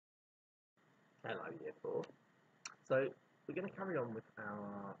Hello, Year 4. So, we're going to carry on with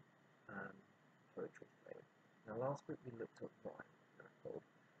our um, poetry thing. Now, last week we looked at rhyme, recall.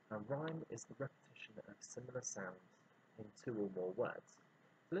 Now, rhyme is the repetition of similar sounds in two or more words.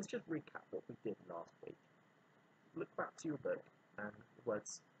 So, let's just recap what we did last week. Look back to your book and the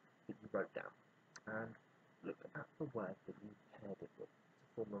words that you wrote down, and look at the word that you paired it with to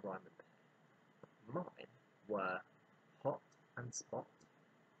form a rhyme and pair. Mine were hot and spot,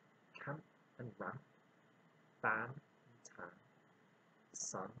 camp and ramp, ban and tan,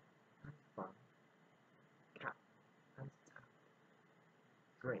 sun and fun, cap and tap,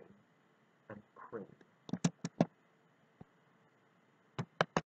 dream and cream.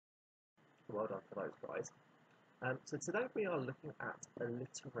 Well done for those guys. So today we are looking at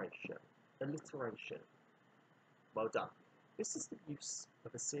alliteration. Alliteration. Well done. This is the use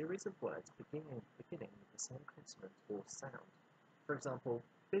of a series of words beginning with the same consonant or sound. For example,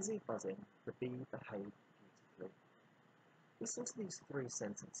 busy buzzing, the bee behaved beautifully. Listen to these three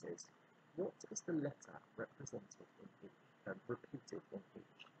sentences. What is the letter represented in each, repeated in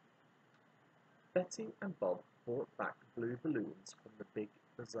each? Betty and Bob brought back blue balloons from the big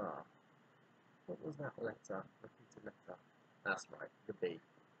bazaar. What was that letter? Repeated letter. That's right, the B.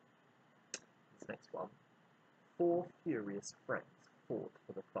 This next one. Four furious friends fought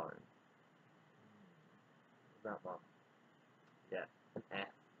for the phone. That one. Yeah, an F.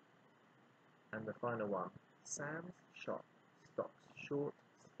 And the final one. Sam's shop stocks short,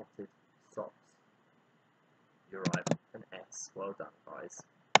 spotted socks. You're right, an S. Well done, guys.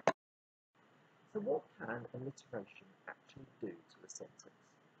 So what can alliteration actually do to a sentence?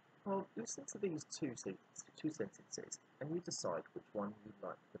 Well, listen to these two sentences and you decide which one you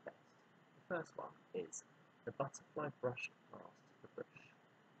like the best. The first one is, the butterfly brushed past the bush.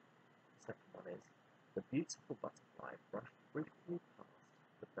 The second one is, the beautiful butterfly brushed briefly past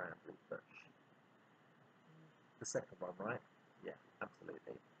the brambly bush. The second one, right? Yeah,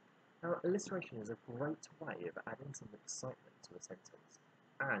 absolutely. Now, alliteration is a great way of adding some excitement to a sentence.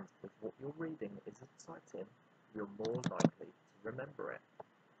 And if what you're reading is exciting, you're more likely to remember it.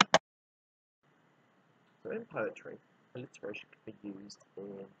 So in poetry, alliteration can be used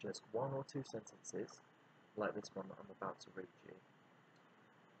in just one or two sentences, like this one that I'm about to read you.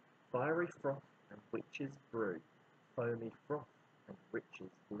 Fiery froth and witch's brew, foamy froth and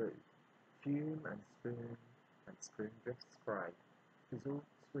witch's blue, fume and spoondrift spray, fizzle,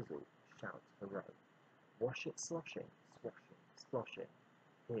 swizzle, shout hooray, wash it sloshing, swashing, sploshing,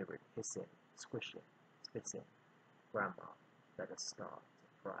 hear it hissing, squishing, spitting, grandma, better start to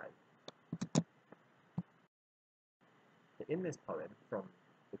pray. In this poem, from,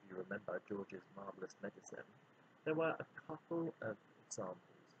 if you remember, George's Marvellous Medicine, there were a couple of examples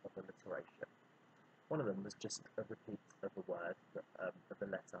of alliteration. One of them was just a repeat of a word, of the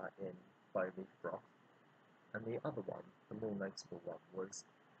letter in foamy froth, and the other one, the more notable one, was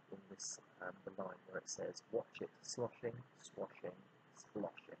in this the line where it says, watch it sloshing, swashing,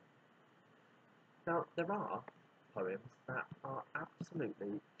 sploshing. Now, there are poems that are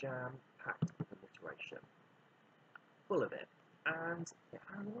absolutely jam-packed with alliteration, full of it, and it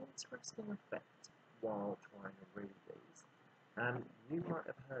has an interesting effect while trying to read these. You might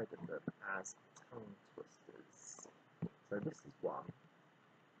have heard of them as tongue twisters. So this is one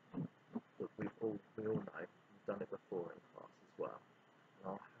that we all know. We've done it before in class as well.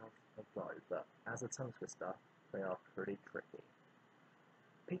 And I'll have a go, but as a tongue twister, they are pretty tricky.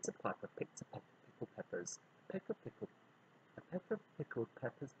 Peter Piper picked a peck of pickled peppers. A peck of pickled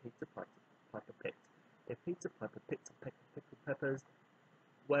peppers Peter Piper picked. If Peter Piper picked a peck of pickled peppers,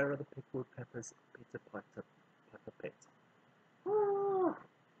 where are the pickled peppers Peter Piper picked?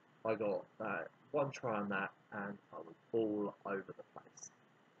 I got one try on that and I was all over the place.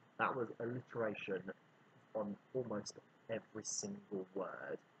 That was alliteration on almost every single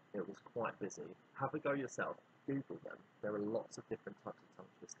word. It was quite busy. Have a go yourself. Google them. There are lots of different types of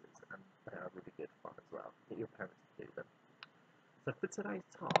tongue twisters and they are really good fun as well. Get your parents to do them. So for today's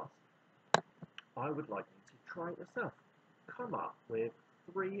task, I would like you to try it yourself. Come up with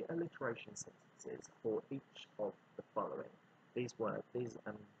 3 alliteration sentences for each of the following. These words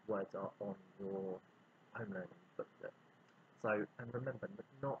are on your home learning booklet. So, and remember that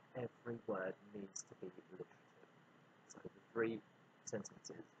not every word needs to be alliterative. So the 3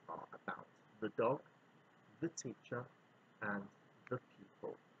 sentences are about the dog, the teacher, and the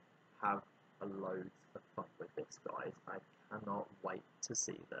pupil. Have a loads of fun with this, guys. I cannot wait to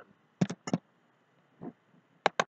see them.